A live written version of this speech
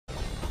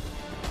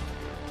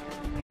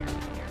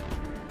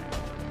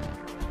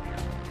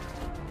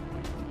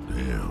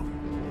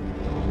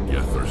Damn.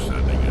 Geth are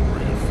sending in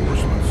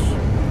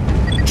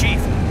reinforcements. Chief,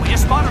 we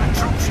just spotted a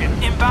troop ship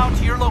inbound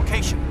to your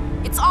location.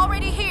 It's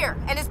already here,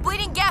 and is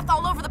bleeding Geth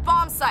all over the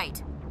bomb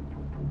site.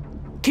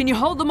 Can you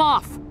hold them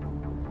off?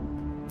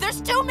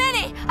 There's too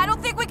many! I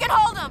don't think we can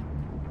hold them!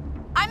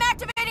 I'm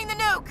activating the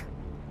nuke!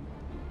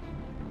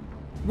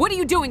 What are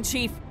you doing,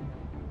 Chief?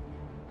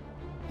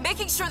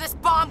 Making sure this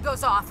bomb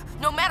goes off,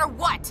 no matter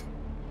what!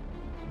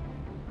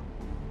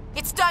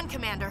 It's done,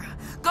 Commander.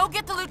 Go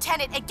get the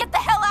lieutenant and get the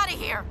hell out of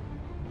here!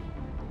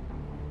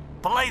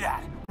 Belay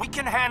that. We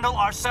can handle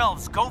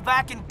ourselves. Go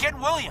back and get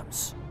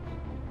Williams.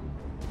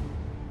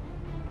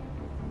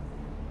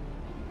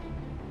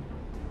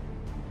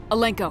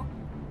 Alenko.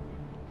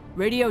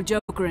 Radio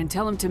Joker and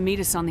tell him to meet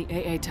us on the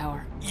AA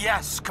tower.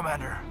 Yes,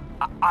 Commander.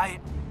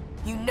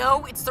 You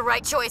know it's the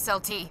right choice,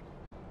 LT.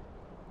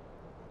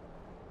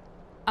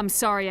 I'm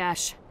sorry,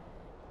 Ash.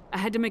 I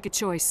had to make a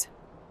choice.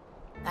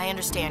 I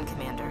understand,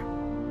 Commander.